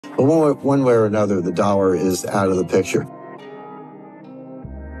But one way or another, the dollar is out of the picture.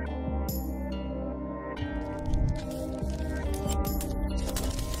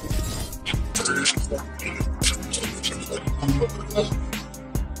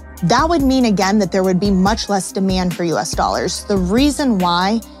 That would mean, again, that there would be much less demand for US dollars. The reason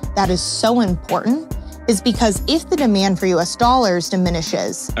why that is so important is because if the demand for US dollars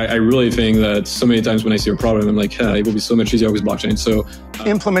diminishes... I really think that so many times when I see a problem, I'm like, it will be so much easier with blockchain. So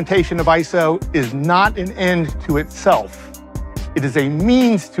implementation of ISO is not an end to itself. It is a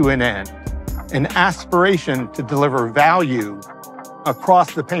means to an end, an aspiration to deliver value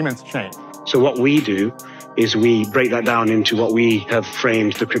across the payments chain. So what we do is we break that down into what we have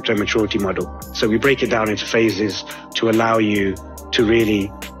framed the crypto maturity model. So we break it down into phases to allow you to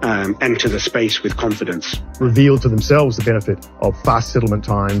really enter the space with confidence. Reveal to themselves the benefit of fast settlement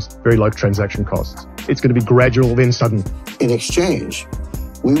times, very low transaction costs. It's going to be gradual, then sudden. In exchange,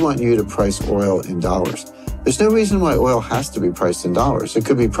 we want you to price oil in dollars. There's no reason why oil has to be priced in dollars. It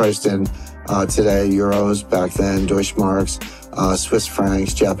could be priced in today, euros, back then, Deutschmarks, Swiss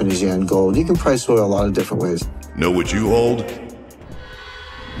francs, Japanese yen, gold. You can price oil a lot of different ways. Know what you hold?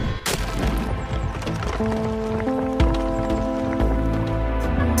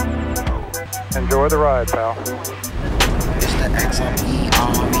 Enjoy the ride, pal.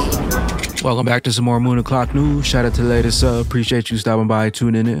 Welcome back to some more Moon O'Clock news. Shout out to the latest. Appreciate you stopping by,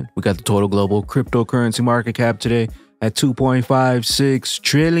 tuning in. We got the total global cryptocurrency market cap today at 2.56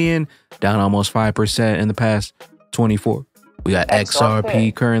 trillion, down almost 5% in the past 24. We got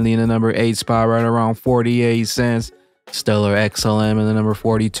XRP currently in the number 8 spot, right around 48 cents. Stellar XLM in the number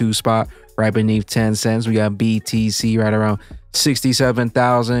 42 spot, right beneath 10 cents. We got BTC right around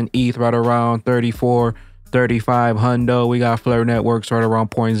 67,000. ETH right around 34, 35 hundo. We got Flare Networks right around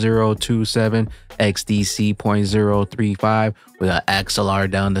 0.027. XDC 0.035. We got XLR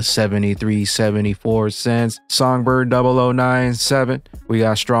down to 73.74 cents. Songbird 0097. We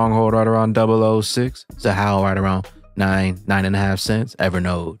got Stronghold right around 006. Zahao right around 9.5 cents.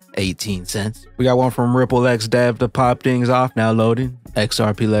 Evernode 18 cents. We got one from Ripple X Dev to pop things off. Now loading.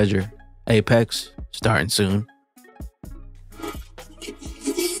 XRP Ledger Apex starting soon.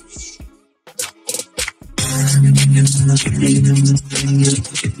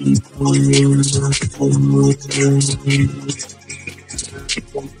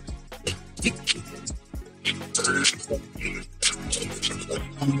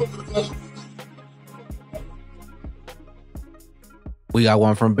 We got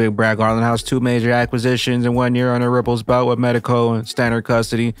one from Big Brad Garland House. 2 major acquisitions in 1 year under Ripple's belt with Medico and Standard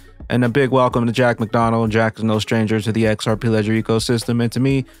Custody. And a big welcome to Jack McDonald. Jack is no stranger to the XRP Ledger ecosystem. And to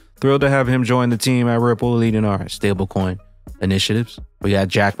me, thrilled to have him join the team at Ripple leading our stablecoin initiatives. We got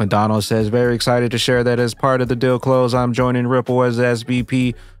Jack McDonald says, very excited to share that as part of the deal close, I'm joining Ripple as the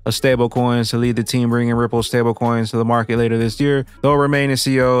SVP of stablecoins to lead the team bringing Ripple stablecoins to the market later this year. They'll remain as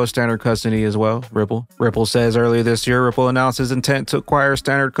CEO of Standard Custody as well, Ripple says earlier this year, Ripple announced its intent to acquire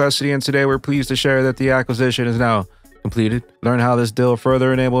Standard Custody, and today we're pleased to share that the acquisition is now completed. Learn how this deal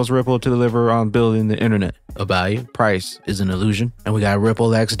further enables Ripple to deliver on building the internet of value. Price is an illusion. And we got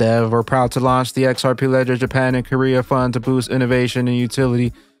Ripple X Dev. We're proud to launch the XRP Ledger Japan and Korea Fund to boost innovation and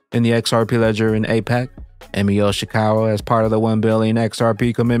utility in the XRP Ledger in APAC. Emio Shikawa, as part of the 1 billion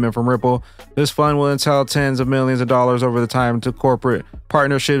XRP commitment from Ripple, this fund will entail tens of millions of dollars over the time to corporate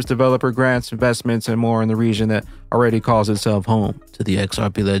partnerships, developer grants, investments, and more in the region that already calls itself home to the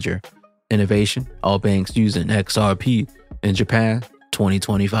XRP Ledger. Innovation, all banks using XRP in Japan,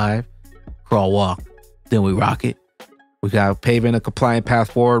 2025. Crawl, walk, then we rock it. We got paving a compliant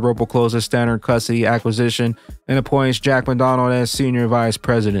path forward. Ripple closes Standard Custody acquisition and appoints Jack McDonald as Senior Vice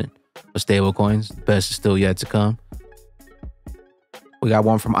President of Stablecoins. The best is still yet to come. We got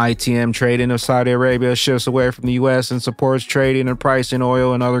one from ITM. Trading of Saudi Arabia shifts away from the US and supports trading and pricing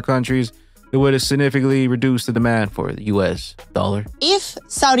oil in other countries. It would have significantly reduced the demand for the US dollar. If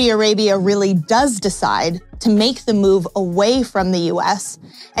Saudi Arabia really does decide to make the move away from the US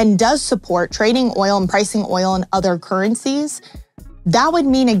and does support trading oil and pricing oil in other currencies, that would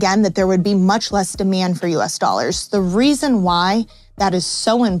mean, again, that there would be much less demand for US dollars. The reason why that is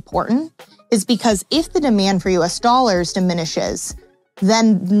so important is because if the demand for US dollars diminishes,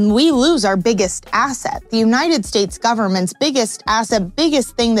 then we lose our biggest asset. The United States government's biggest asset,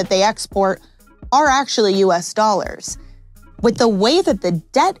 biggest thing that they export are actually US dollars. With the way that the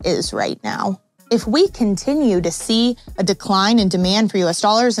debt is right now, if we continue to see a decline in demand for US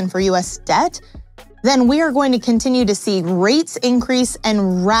dollars and for US debt, then we are going to continue to see rates increase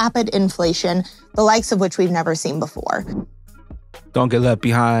and rapid inflation, the likes of which we've never seen before. Don't get left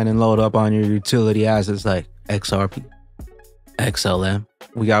behind and load up on your utility assets like XRP. XLM.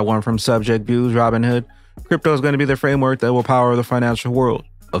 We got one from Subject Views, Robinhood. Crypto is going to be the framework that will power the financial world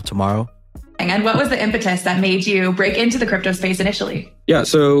of tomorrow. And what was the impetus that made you break into the crypto space initially? Yeah,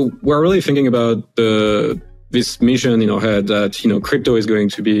 so we're really thinking about this mission in our head that, crypto is going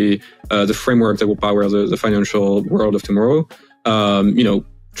to be the framework that will power the financial world of tomorrow.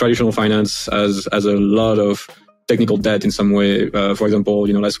 Traditional finance has a lot of technical debt in some way. For example,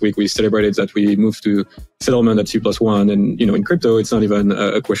 last week we celebrated that we moved to settlement at T+1, and in crypto it's not even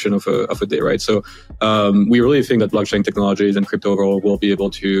a question of a day, right? So we really think that blockchain technologies and crypto overall will be able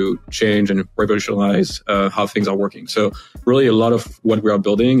to change and revolutionize how things are working. So really a lot of what we are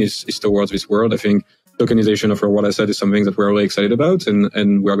building is towards this world. I think tokenization of what I said is something that we're really excited about,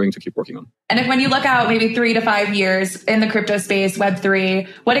 and we are going to keep working on. And if when you look out maybe 3 to 5 years in the crypto space, Web3,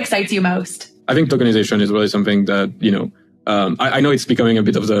 what excites you most? I think tokenization is really something that, I know it's becoming a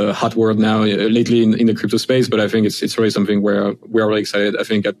bit of the hot word now lately in the crypto space, but I think it's really something where we are really excited. I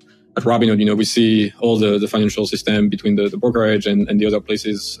think at Robinhood, we see all the financial system between the brokerage and the other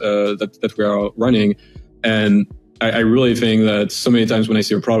places that we are running. And I really think that so many times when I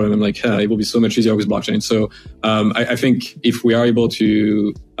see a problem, I'm like, it will be so much easier with blockchain. So I think if we are able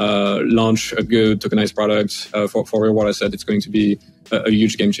to launch a good tokenized product for real, what I said, it's going to be a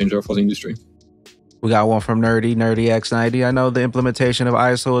huge game changer for the industry. We got one from Nerdy X90. I know the implementation of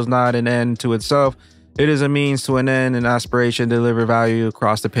ISO is not an end to itself. It is a means to an end, and aspiration to deliver value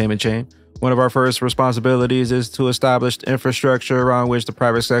across the payment chain. One of our first responsibilities is to establish infrastructure around which the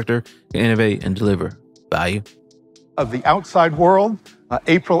private sector can innovate and deliver value. Of the outside world,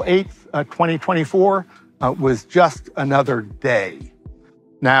 April 8th, 2024 was just another day.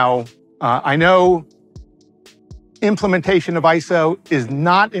 Now, I know implementation of ISO is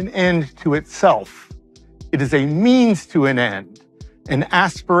not an end to itself. It is a means to an end, an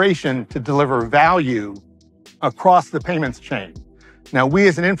aspiration to deliver value across the payments chain. Now, we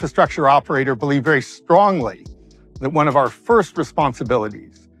as an infrastructure operator believe very strongly that one of our first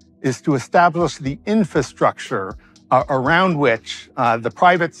responsibilities is to establish the infrastructure around which the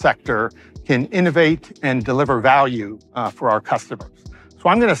private sector can innovate and deliver value for our customers. So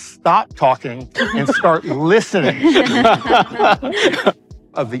I'm going to stop talking and start listening.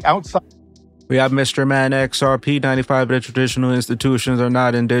 Of the outside. We have Mr. Man XRP. 95 of the traditional institutions are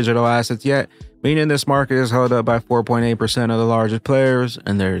not in digital assets yet, meaning this market is held up by 4.8% of the largest players,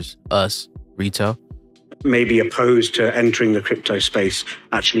 and there's us, retail. Maybe opposed to entering the crypto space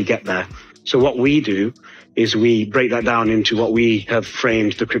actually get there. So what we do is we break that down into what we have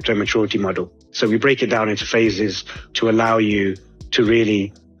framed the crypto maturity model. So we break it down into phases to allow you to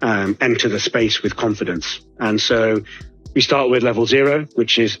really enter the space with confidence. And so we start with level 0,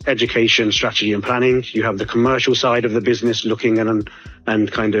 which is education, strategy, and planning. You have the commercial side of the business looking and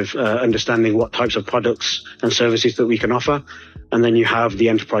kind of understanding what types of products and services that we can offer. And then you have the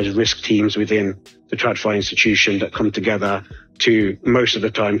enterprise risk teams within the TradFi institution that come together to, most of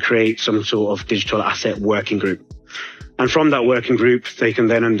the time, create some sort of digital asset working group. And from that working group, they can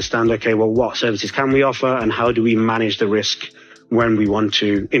then understand, okay, well, what services can we offer and how do we manage the risk when we want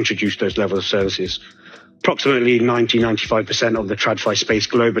to introduce those levels of services? Approximately 90-95% of the TradFi space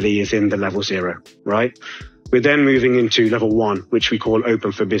globally is in the level 0, right? We're then moving into level 1, which we call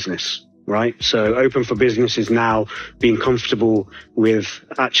open for business, right? So open for business is now being comfortable with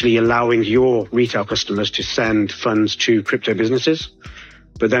actually allowing your retail customers to send funds to crypto businesses,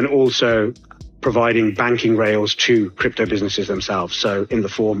 but then also providing banking rails to crypto businesses themselves. So in the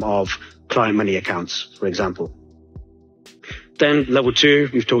form of client money accounts, for example. Then level 2,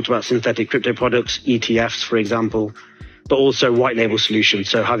 we've talked about synthetic crypto products, ETFs, for example, but also white label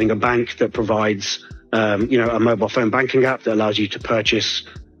solutions. So having a bank that provides, a mobile phone banking app that allows you to purchase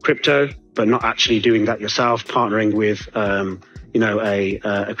crypto, but not actually doing that yourself, partnering with,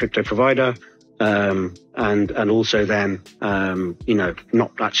 a crypto provider, and also then,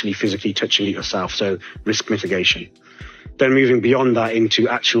 not actually physically touching it yourself. So risk mitigation. Then moving beyond that into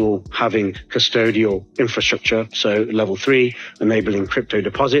actual having custodial infrastructure. So level 3, enabling crypto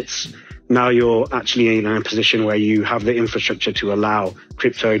deposits. Now you're actually in a position where you have the infrastructure to allow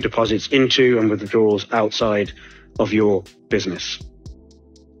crypto deposits into and withdrawals outside of your business.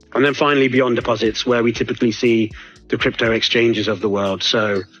 And then finally, beyond deposits, where we typically see the crypto exchanges of the world.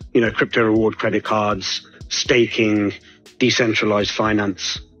 So, crypto reward credit cards, staking, decentralized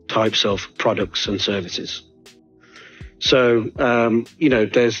finance types of products and services. So,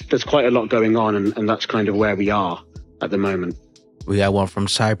 there's quite a lot going on, and that's kind of where we are at the moment. We got one from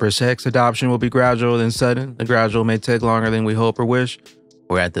Cypress X. Adoption will be gradual then sudden. The gradual may take longer than we hope or wish.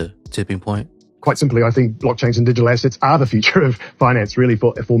 We're at the tipping point. Quite simply, I think blockchains and digital assets are the future of finance, really,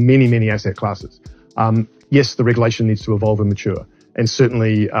 for many, many asset classes. yes, the regulation needs to evolve and mature. And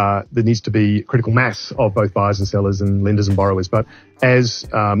certainly there needs to be critical mass of both buyers and sellers and lenders and borrowers. But as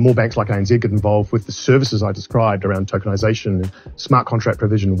more banks like ANZ get involved with the services I described around tokenization and smart contract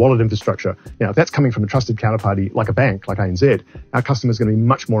provision, wallet infrastructure, if that's coming from a trusted counterparty like a bank, like ANZ, our customers are going to be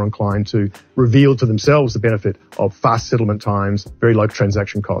much more inclined to reveal to themselves the benefit of fast settlement times, very low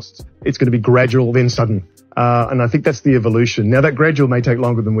transaction costs. It's going to be gradual, then sudden. And I think that's the evolution. Now, that gradual may take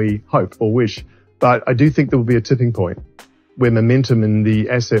longer than we hope or wish, but I do think there will be a tipping point where momentum in the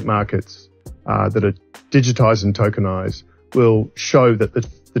asset markets that are digitized and tokenized will show that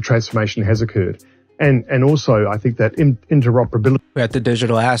the transformation has occurred. And also, I think that interoperability. We're at the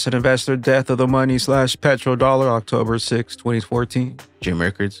digital asset investor death of the money / Petrodollar, October 6, 2014. Jim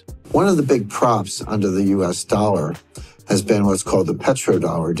Rickards. One of the big props under the U.S. dollar has been what's called the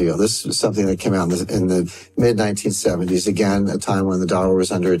Petrodollar deal. This is something that came out in the mid-1970s, again, a time when the dollar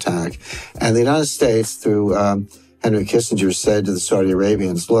was under attack. And the United States, through Henry Kissinger, said to the Saudi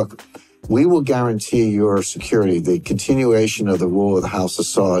Arabians, look, we will guarantee your security, the continuation of the rule of the House of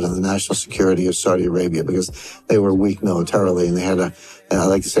Saud and the national security of Saudi Arabia, because they were weak militarily and they had I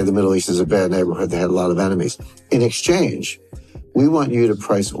like to say the Middle East is a bad neighborhood. They had a lot of enemies. In exchange, we want you to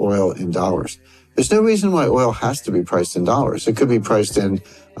price oil in dollars. There's no reason why oil has to be priced in dollars. It could be priced in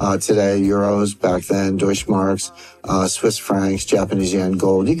today, euros, back then, Deutschmarks, Swiss francs, Japanese yen,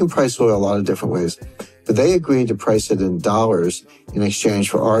 gold. You can price oil a lot of different ways. But they agreed to price it in dollars in exchange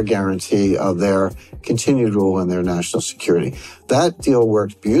for our guarantee of their continued rule and their national security. That deal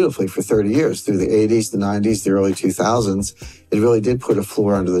worked beautifully for 30 years, through the 80s, the 90s, the early 2000s. It really did put a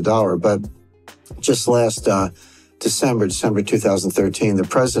floor under the dollar. But just last December 2013,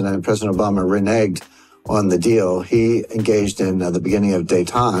 President Obama reneged on the deal. He engaged in the beginning of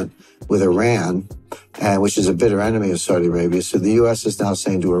détente with Iran, which is a bitter enemy of Saudi Arabia. So the U.S. is now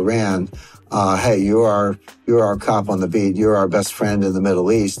saying to Iran, hey, you're our cop on the beat. You're our best friend in the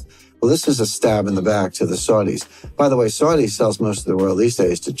Middle East. Well, this is a stab in the back to the Saudis. By the way, Saudi sells most of the oil these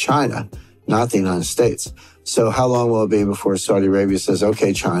days to China, not the United States. So how long will it be before Saudi Arabia says,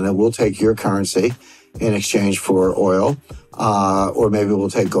 okay, China, we'll take your currency in exchange for oil, or maybe we'll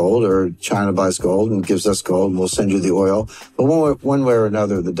take gold, or China buys gold and gives us gold and we'll send you the oil. But one way or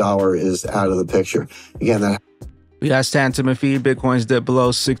another, the dollar is out of the picture. Again, We got sentiment feed. Bitcoin's dipped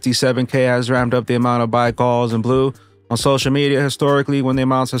below 67K has ramped up the amount of buy calls in blue. On social media, historically, when the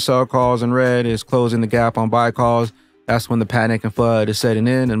amounts of sell calls in red is closing the gap on buy calls, that's when the panic and flood is setting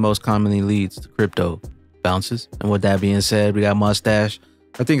in and most commonly leads to crypto bounces. And with that being said, we got Mustache.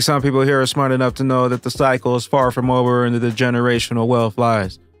 I think some people here are smart enough to know that the cycle is far from over and that the generational wealth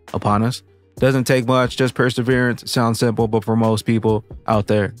lies upon us. Doesn't take much, just perseverance. It sounds simple, but for most people out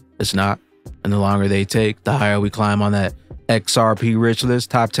there, it's not. And the longer they take, the higher we climb on that XRP rich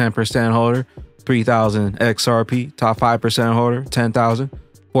list. Top 10% holder, 3,000 XRP. Top 5% holder, 10,000.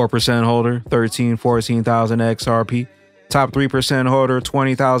 4% holder, 14,000 XRP. Top 3% holder,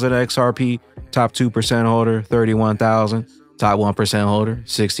 20,000 XRP. Top 2% holder, 31,000. Top 1% holder,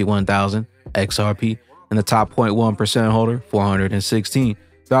 61,000 XRP. And the top 0.1% holder,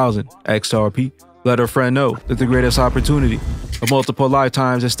 416,000 XRP. Let a friend know that the greatest opportunity of multiple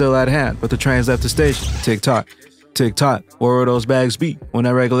lifetimes is still at hand, but the train's left the station. Tick tock, tick tock. Where will those bags be when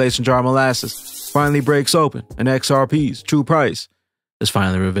that regulation jar molasses finally breaks open and XRP's true price is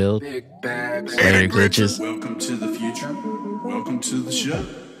finally revealed? Big bags, later glitches. Welcome to the future. Welcome to the show.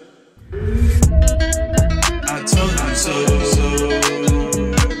 I told you so.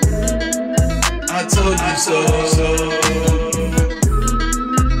 I told you so.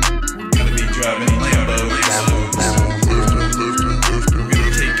 Driving Lambos. We're gonna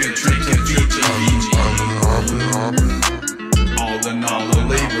take a trip to the future. All in all, the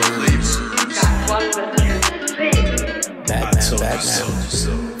labor.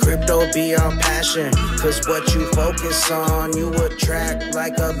 Crypto be our passion, cause what you focus on, you attract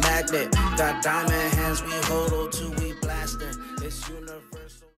like a magnet. Got diamond hands, we hold